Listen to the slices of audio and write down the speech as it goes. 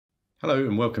Hello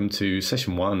and welcome to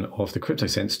session 1 of the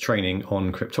Cryptosense training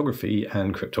on cryptography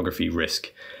and cryptography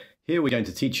risk. Here we're going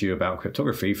to teach you about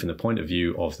cryptography from the point of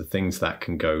view of the things that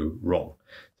can go wrong.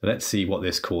 So let's see what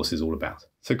this course is all about.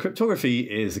 So cryptography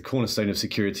is the cornerstone of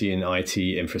security in IT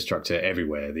infrastructure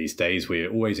everywhere. These days we're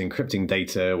always encrypting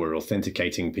data, we're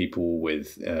authenticating people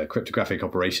with cryptographic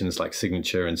operations like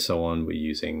signature and so on. We're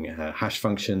using hash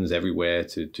functions everywhere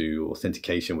to do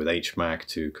authentication with HMAC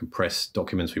to compress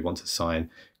documents we want to sign.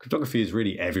 Cryptography is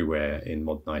really everywhere in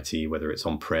modern IT, whether it's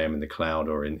on-prem, in the cloud,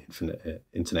 or in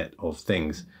Internet of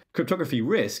Things. Cryptography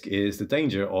risk is the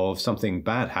danger of something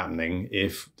bad happening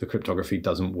if the cryptography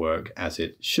doesn't work as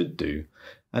it should do.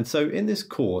 And so in this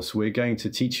course, we're going to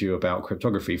teach you about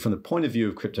cryptography from the point of view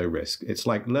of crypto risk. It's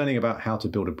like learning about how to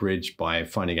build a bridge by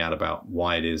finding out about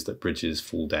why it is that bridges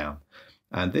fall down.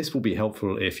 And this will be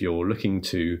helpful if you're looking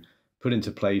to put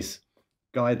into place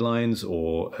guidelines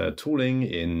or tooling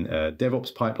in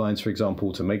DevOps pipelines, for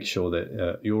example, to make sure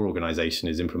that your organization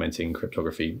is implementing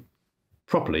cryptography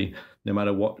properly, no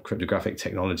matter what cryptographic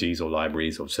technologies or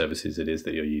libraries or services it is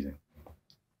that you're using.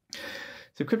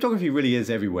 So cryptography really is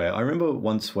everywhere. I remember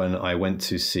once when I went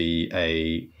to see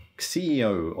a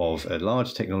CEO of a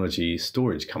large technology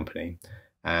storage company,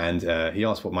 and he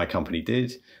asked what my company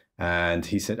did, and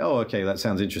he said, "Oh, okay, that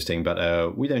sounds interesting,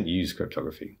 but we don't use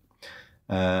cryptography."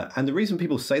 And the reason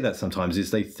people say that sometimes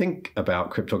is they think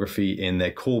about cryptography in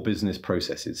their core business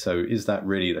processes. So is that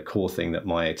really the core thing that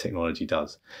my technology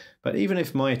does? But even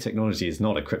if my technology is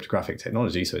not a cryptographic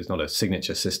technology, so it's not a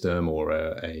signature system or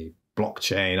a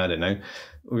blockchain, I don't know,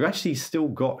 we've actually still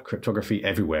got cryptography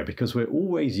everywhere because we're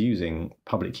always using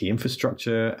public key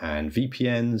infrastructure and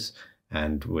VPNs,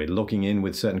 and we're logging in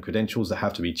with certain credentials that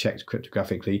have to be checked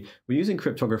cryptographically. We're using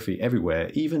cryptography everywhere,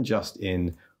 even just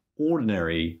in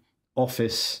ordinary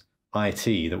office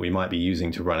IT that we might be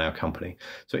using to run our company.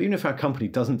 So even if our company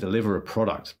doesn't deliver a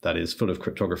product that is full of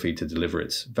cryptography to deliver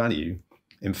its value,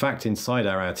 in fact, inside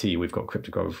our IT, we've got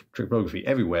cryptography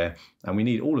everywhere, and we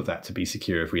need all of that to be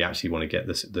secure if we actually want to get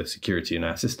the security in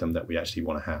our system that we actually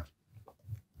want to have.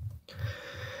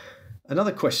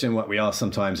 Another question what we ask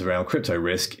sometimes around crypto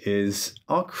risk is,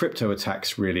 are crypto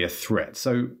attacks really a threat?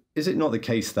 So is it not the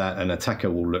case that an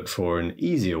attacker will look for an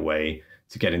easier way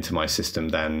to get into my system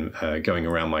than going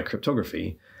around my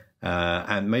cryptography?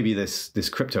 And maybe this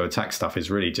crypto attack stuff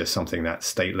is really just something that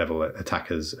state level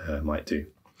attackers might do.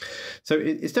 So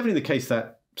it's definitely the case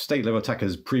that state level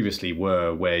attackers previously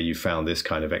were where you found this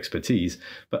kind of expertise.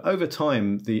 But over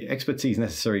time, the expertise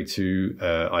necessary to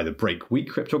either break weak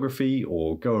cryptography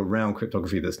or go around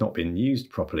cryptography that's not been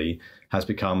used properly has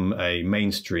become a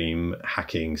mainstream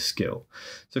hacking skill.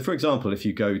 So for example, if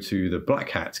you go to the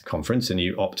Black Hat conference and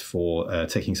you opt for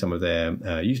taking some of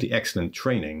their usually excellent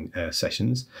training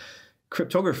sessions,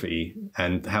 cryptography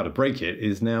and how to break it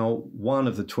is now one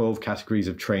of the 12 categories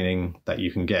of training that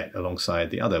you can get alongside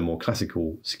the other more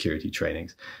classical security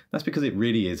trainings. That's because it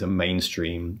really is a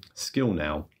mainstream skill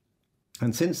now.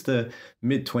 And since the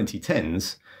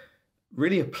mid-2010s,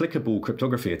 really applicable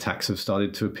cryptography attacks have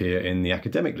started to appear in the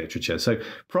academic literature. So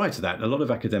prior to that, a lot of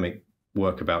academic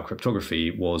work about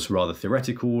cryptography was rather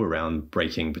theoretical around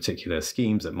breaking particular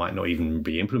schemes that might not even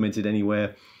be implemented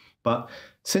anywhere. But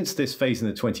since this phase in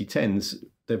the 2010s,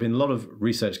 there have been a lot of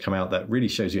research come out that really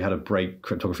shows you how to break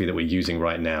cryptography that we're using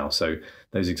right now. So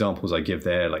those examples I give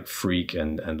there, like Freak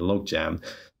and Logjam,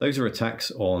 those are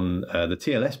attacks on the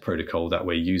TLS protocol that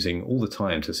we're using all the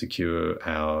time to secure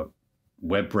our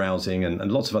web browsing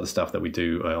and lots of other stuff that we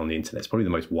do on the internet. It's probably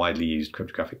the most widely used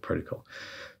cryptographic protocol.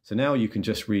 So now you can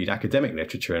just read academic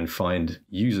literature and find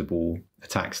usable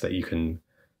attacks that you can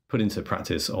put into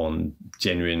practice on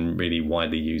genuine, really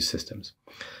widely used systems.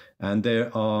 And there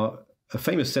are a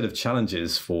famous set of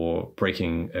challenges for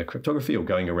breaking cryptography or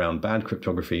going around bad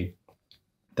cryptography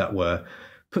that were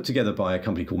put together by a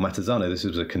company called Mattezano. This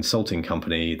was a consulting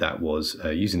company that was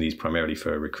using these primarily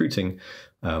for recruiting.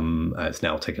 It's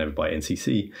now taken over by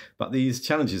NCC. But these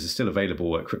challenges are still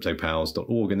available at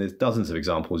cryptopals.org, and there's dozens of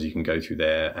examples you can go through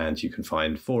there, and you can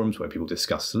find forums where people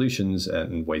discuss solutions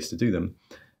and ways to do them.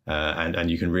 And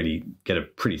you can really get a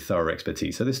pretty thorough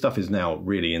expertise. So this stuff is now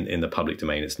really in the public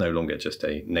domain. It's no longer just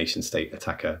a nation-state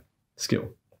attacker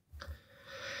skill.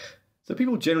 So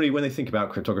people generally, when they think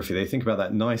about cryptography, they think about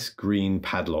that nice green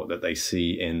padlock that they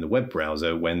see in the web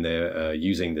browser when they're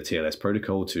using the TLS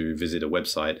protocol to visit a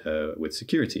website with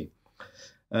security.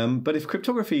 But if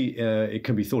cryptography, it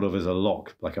can be thought of as a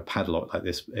lock, like a padlock like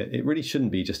this, it really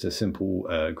shouldn't be just a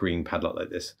simple green padlock like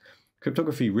this.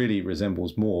 Cryptography really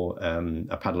resembles more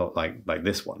a padlock like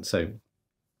this one. So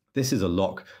this is a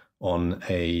lock on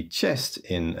a chest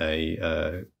in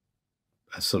a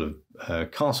sort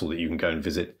of castle that you can go and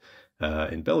visit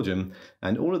in Belgium.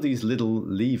 And all of these little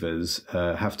levers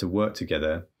have to work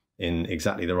together in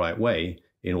exactly the right way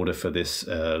in order for this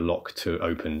lock to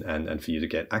open and for you to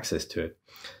get access to it.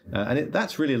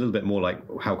 That's really a little bit more like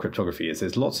how cryptography is.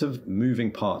 There's lots of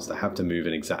moving parts that have to move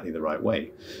in exactly the right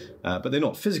way. But they're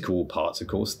not physical parts, of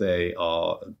course. They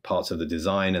are parts of the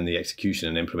design and the execution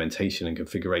and implementation and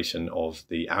configuration of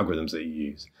the algorithms that you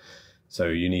use. So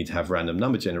you need to have random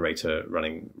number generator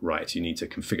running right. You need to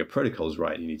configure protocols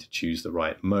right. You need to choose the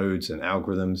right modes and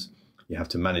algorithms. You have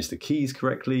to manage the keys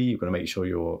correctly. You've got to make sure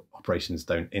your operations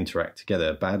don't interact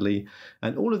together badly.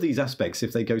 And all of these aspects,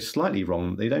 if they go slightly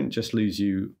wrong, they don't just lose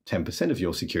you 10% of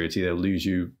your security, they'll lose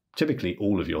you typically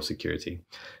all of your security.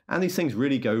 And these things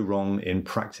really go wrong in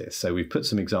practice. So we've put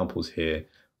some examples here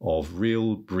of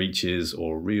real breaches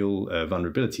or real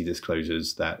vulnerability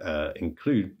disclosures that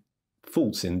include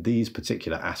faults in these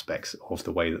particular aspects of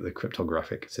the way that the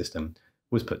cryptographic system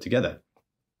was put together.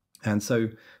 And so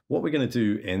what we're going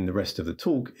to do in the rest of the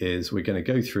talk is we're going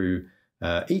to go through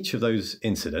each of those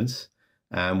incidents,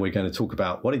 and we're going to talk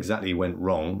about what exactly went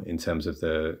wrong in terms of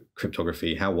the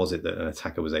cryptography. How was it that an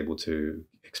attacker was able to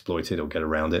exploit it or get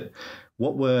around it?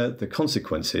 What were the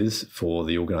consequences for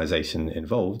the organization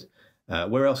involved?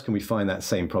 Where else can we find that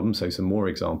same problem? So some more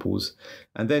examples.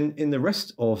 And then in the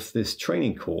rest of this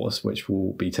training course, which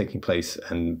will be taking place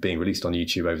and being released on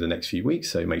YouTube over the next few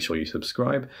weeks, so make sure you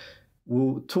subscribe,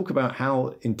 we'll talk about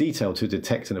how in detail to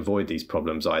detect and avoid these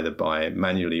problems, either by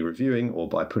manually reviewing or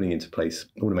by putting into place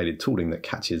automated tooling that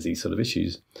catches these sort of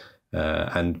issues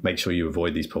and make sure you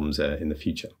avoid these problems in the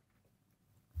future.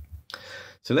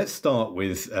 So let's start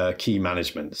with key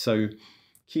management. So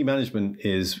key management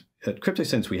is, at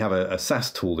Cryptosense, we have a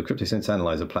SaaS tool, the Cryptosense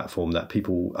Analyzer Platform, that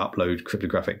people upload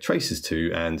cryptographic traces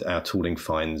to, and our tooling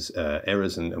finds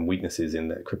errors and weaknesses in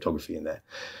the cryptography in there.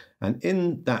 And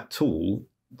in that tool,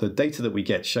 the data that we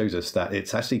get shows us that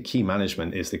it's actually key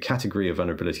management is the category of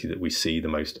vulnerability that we see the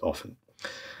most often. And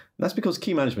that's because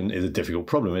key management is a difficult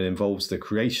problem. It involves the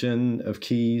creation of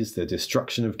keys, the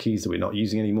destruction of keys that we're not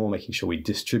using anymore, making sure we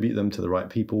distribute them to the right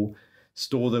people,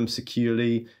 store them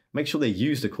securely, make sure they're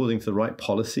used according to the right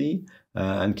policy,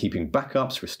 and keeping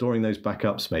backups, restoring those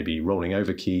backups, maybe rolling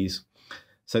over keys.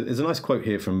 So there's a nice quote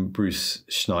here from Bruce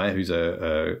Schneier, who's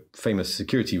a famous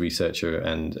security researcher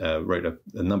and wrote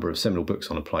a number of seminal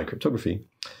books on applied cryptography.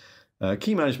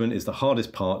 Key management is the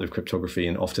hardest part of cryptography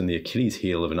and often the Achilles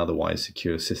heel of an otherwise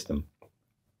secure system.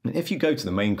 And if you go to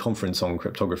the main conference on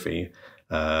cryptography,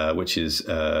 which is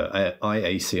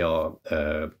IACR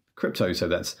Crypto, so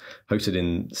that's hosted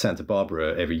in Santa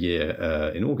Barbara every year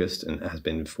in August and has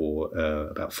been for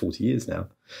about 40 years now,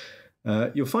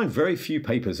 you'll find very few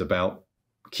papers about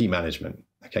key management.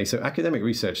 Okay, so academic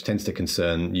research tends to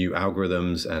concern new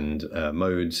algorithms and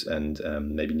modes and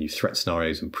maybe new threat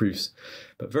scenarios and proofs,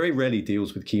 but very rarely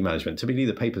deals with key management. Typically,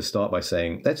 the papers start by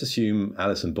saying, let's assume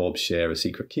Alice and Bob share a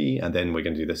secret key, and then we're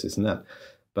going to do this, this, and that.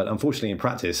 But unfortunately, in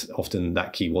practice, often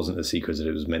that key wasn't as secret as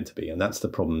it was meant to be, and that's the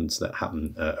problems that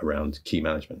happen around key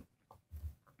management.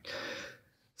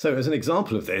 So as an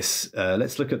example of this,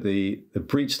 let's look at the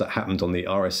breach that happened on the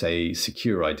RSA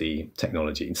Secure ID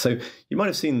technology. So you might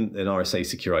have seen an RSA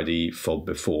Secure ID fob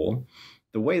before.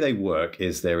 The way they work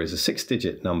is there is a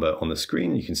 6-digit number on the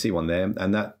screen. You can see one there,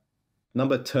 and that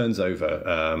number turns over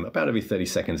about every 30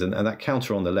 seconds. And that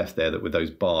counter on the left there, that with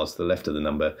those bars to the left of the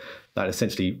number, that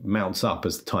essentially mounts up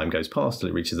as the time goes past till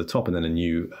it reaches the top, and then a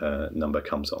new number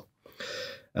comes on.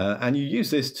 And you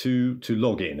use this to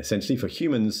log in, essentially for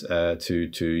humans to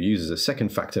use as a second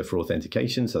factor for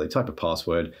authentication. So they type a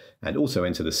password and also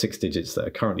enter the 6 digits that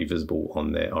are currently visible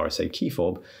on their RSA key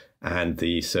fob. And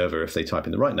the server, if they type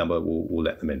in the right number, will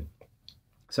let them in.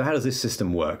 So how does this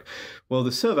system work? Well,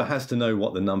 the server has to know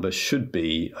what the number should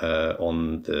be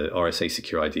on the RSA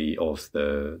Secure ID of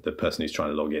the person who's trying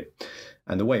to log in.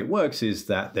 And the way it works is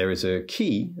that there is a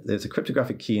key, there's a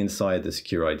cryptographic key inside the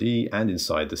Secure ID and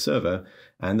inside the server.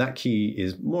 And that key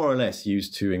is more or less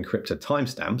used to encrypt a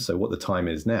timestamp, so what the time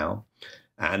is now.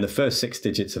 And the first 6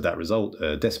 digits of that result,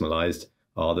 decimalized,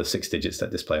 are the 6 digits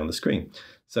that display on the screen.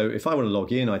 So if I want to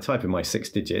log in, I type in my 6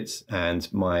 digits,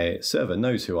 and my server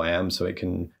knows who I am, so it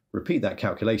can repeat that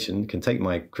calculation, can take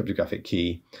my cryptographic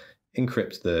key,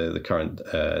 encrypt the current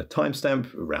timestamp,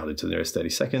 rounded to the nearest 30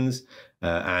 seconds,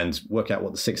 and work out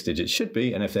what the 6 digits should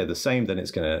be. And if they're the same, then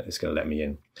it's gonna let me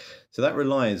in. So that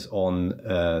relies on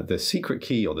the secret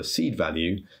key or the seed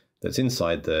value that's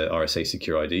inside the RSA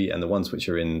Secure ID, and the ones which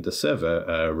are in the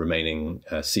server remaining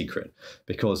secret.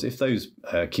 Because if those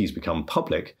keys become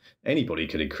public, anybody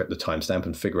could encrypt the timestamp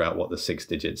and figure out what the 6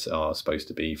 digits are supposed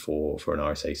to be for an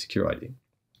RSA Secure ID.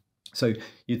 So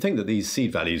you'd think that these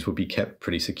seed values would be kept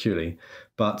pretty securely.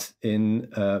 But in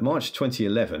March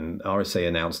 2011, RSA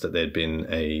announced that there'd been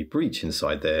a breach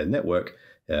inside their network,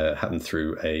 happened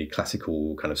through a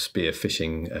classical kind of spear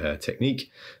phishing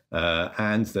technique,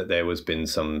 and that there was been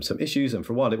some issues. And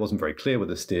for a while, it wasn't very clear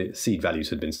whether seed values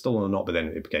had been stolen or not, but then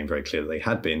it became very clear that they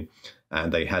had been.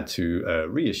 And they had to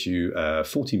reissue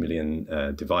 40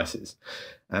 million devices.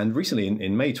 And recently,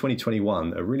 in May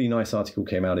 2021, a really nice article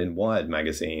came out in Wired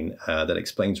magazine that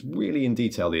explains really in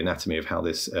detail the anatomy of how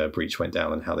this breach went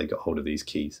down and how they got hold of these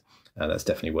keys. That's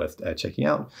definitely worth checking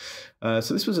out.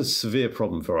 So this was a severe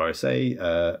problem for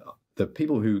RSA. The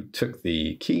people who took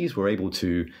the keys were able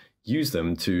to use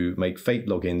them to make fake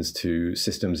logins to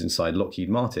systems inside Lockheed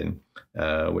Martin,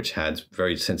 which had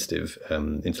very sensitive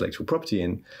intellectual property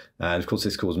in. And of course,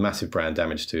 this caused massive brand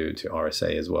damage to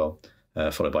RSA as well,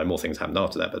 followed by more things happened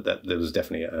after that. But there was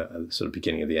definitely a sort of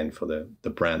beginning of the end for the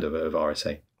brand of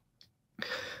RSA.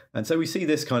 And so we see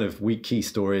this kind of weak key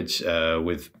storage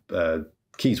with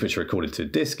keys which are recorded to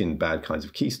disk in bad kinds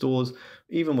of key stores,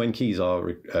 even when keys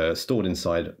are stored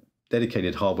inside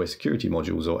dedicated hardware security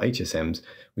modules or HSMs,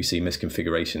 we see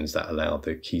misconfigurations that allow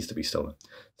the keys to be stolen.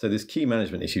 So this key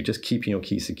management issue, just keeping your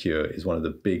keys secure, is one of the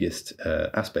biggest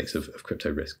aspects of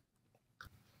crypto risk.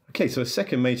 Okay, so a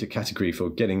second major category for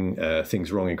getting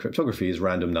things wrong in cryptography is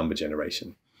random number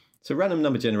generation. So random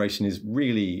number generation is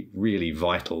really, really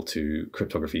vital to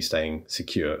cryptography staying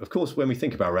secure. Of course, when we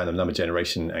think about random number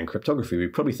generation and cryptography, we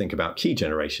probably think about key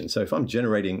generation. So if I'm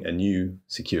generating a new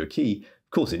secure key,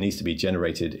 of course, it needs to be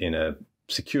generated in a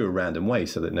secure random way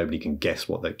so that nobody can guess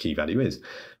what that key value is.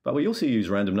 But we also use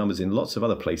random numbers in lots of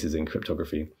other places in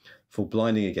cryptography, for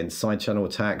blinding against side channel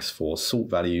attacks, for salt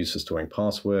values, for storing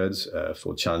passwords,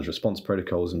 for challenge response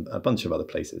protocols, and a bunch of other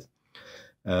places.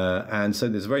 And so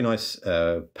there's a very nice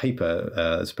paper.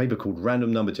 It's a paper called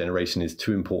Random Number Generation is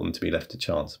Too Important to be Left to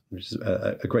Chance, which is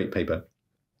a great paper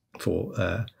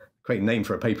great name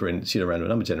for a paper in pseudo-random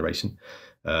number generation.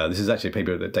 This is actually a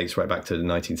paper that dates right back to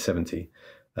 1970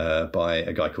 by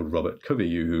a guy called Robert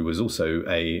Kovayu, who was also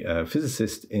a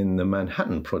physicist in the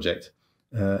Manhattan Project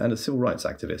and a civil rights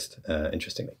activist,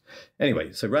 interestingly.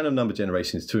 Anyway, so random number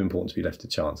generation is too important to be left to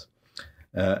chance.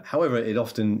 However, it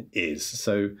often is.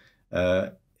 So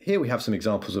here we have some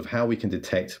examples of how we can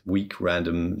detect weak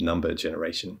random number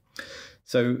generation.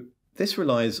 So this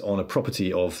relies on a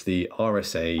property of the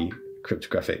RSA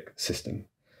cryptographic system.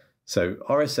 So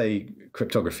RSA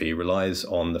cryptography relies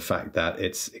on the fact that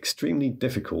it's extremely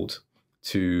difficult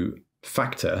to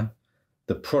factor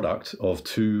the product of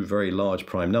two very large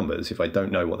prime numbers if I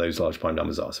don't know what those large prime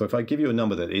numbers are. So if I give you a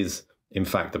number that is, in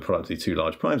fact, the product of two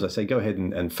large primes, I say, go ahead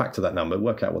and factor that number,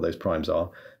 work out what those primes are.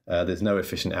 There's no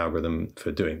efficient algorithm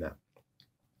for doing that.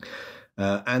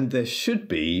 And there should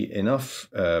be enough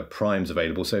primes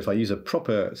available. So if I use a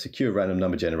proper secure random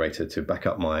number generator to back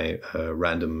up my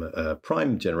random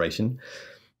prime generation,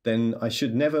 then I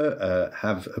should never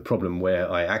have a problem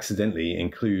where I accidentally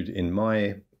include in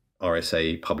my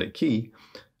RSA public key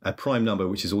a prime number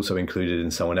which is also included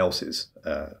in someone else's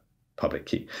public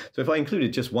key. So if I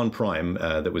included just one prime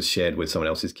that was shared with someone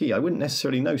else's key, I wouldn't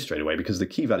necessarily know straight away because the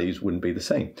key values wouldn't be the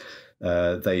same.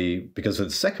 Because the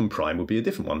second prime would be a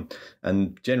different one.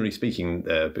 And generally speaking,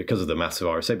 because of the maths of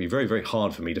RSA, it'd be very, very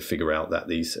hard for me to figure out that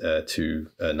these two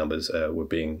numbers were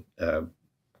being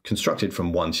constructed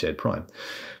from one shared prime.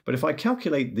 But if I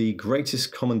calculate the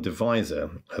greatest common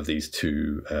divisor of these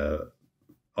two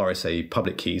RSA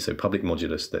public keys, so public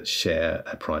modulus that share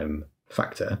a prime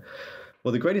factor,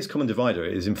 well, the greatest common divisor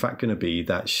is in fact going to be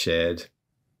that shared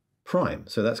prime.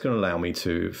 So that's going to allow me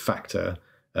to factor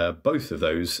both of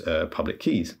those public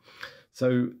keys.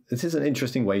 So this is an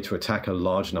interesting way to attack a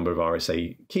large number of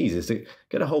RSA keys, is to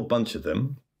get a whole bunch of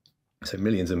them, so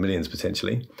millions and millions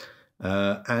potentially,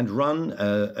 and run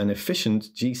an efficient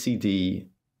GCD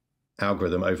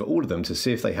algorithm over all of them to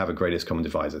see if they have a greatest common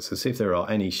divisor, so see if there are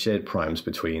any shared primes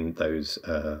between those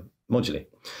moduli.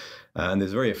 And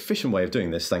there's a very efficient way of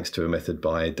doing this thanks to a method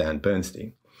by Dan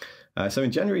Bernstein. So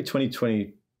in January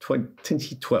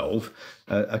 2012,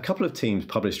 a couple of teams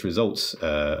published results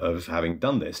of having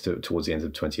done this towards the end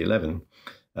of 2011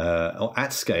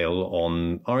 at scale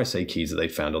on RSA keys that they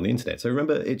found on the internet. So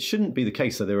remember, it shouldn't be the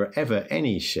case that there are ever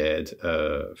any shared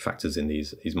factors in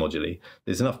these moduli.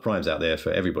 There's enough primes out there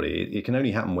for everybody. It can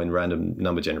only happen when random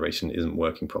number generation isn't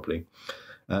working properly.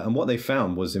 And what they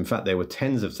found was, in fact, there were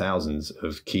tens of thousands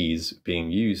of keys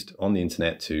being used on the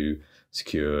internet to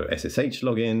secure SSH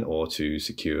login or to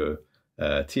secure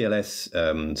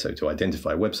TLS, so to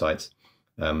identify websites.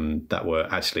 that were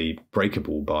actually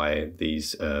breakable by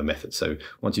these methods. So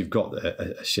once you've got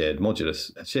a shared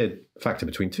modulus, a shared factor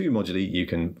between two moduli, you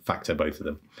can factor both of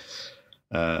them.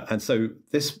 And so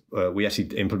this, we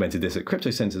actually implemented this at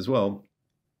Cryptosense as well.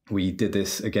 We did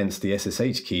this against the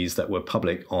SSH keys that were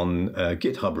public on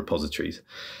GitHub repositories.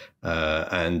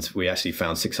 And we actually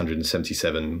found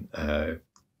 677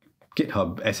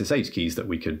 GitHub SSH keys that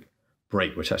we could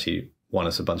break, which actually won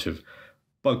us a bunch of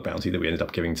bug bounty that we ended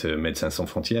up giving to Médecins Sans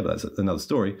Frontières, but that's another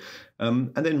story.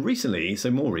 And then recently, so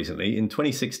more recently, in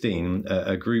 2016,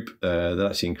 a group that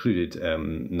actually included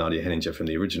Nadia Henninger from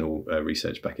the original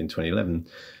research back in 2011,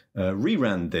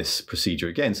 reran this procedure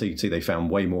again. So you can see they found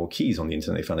way more keys on the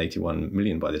internet. They found 81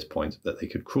 million by this point that they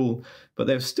could crawl, but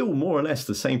there's still more or less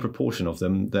the same proportion of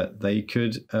them that they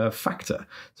could factor.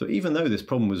 So even though this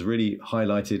problem was really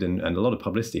highlighted and a lot of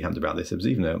publicity happened about this, there was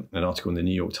even an article in the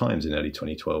New York Times in early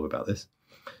 2012 about this.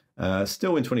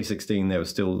 Still in 2016, there was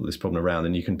still this problem around,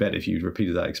 and you can bet if you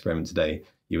repeated that experiment today,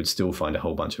 you would still find a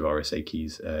whole bunch of RSA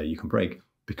keys you can break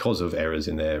because of errors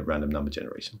in their random number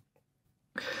generation.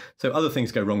 So other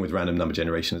things go wrong with random number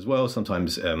generation as well.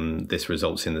 Sometimes this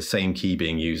results in the same key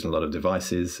being used in a lot of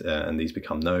devices, and these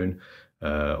become known.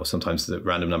 Or sometimes the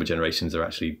random number generations are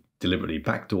actually deliberately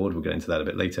backdoored. We'll get into that a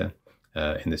bit later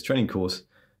in this training course.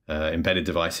 Embedded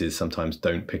devices sometimes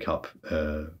don't pick up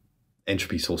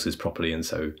entropy sources properly, and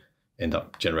so end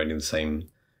up generating the same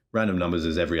random numbers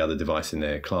as every other device in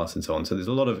their class and so on. So there's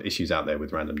a lot of issues out there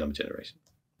with random number generation.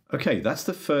 Okay, that's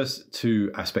the first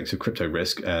two aspects of crypto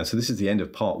risk. So this is the end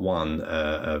of part one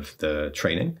of the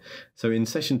training. So in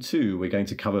session 2, we're going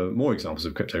to cover more examples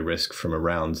of crypto risk from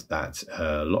around that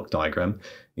lock diagram,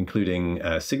 including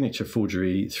signature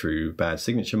forgery through bad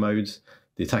signature modes,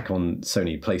 the attack on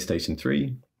Sony PlayStation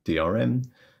 3, DRM,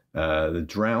 the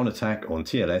drown attack on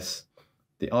TLS,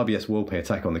 the RBS WorldPay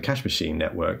attack on the cash machine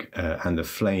network, and the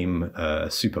Flame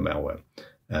super malware.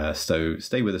 So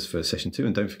stay with us for session 2,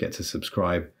 and don't forget to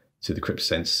subscribe to the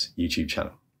Cryptosense YouTube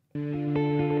channel.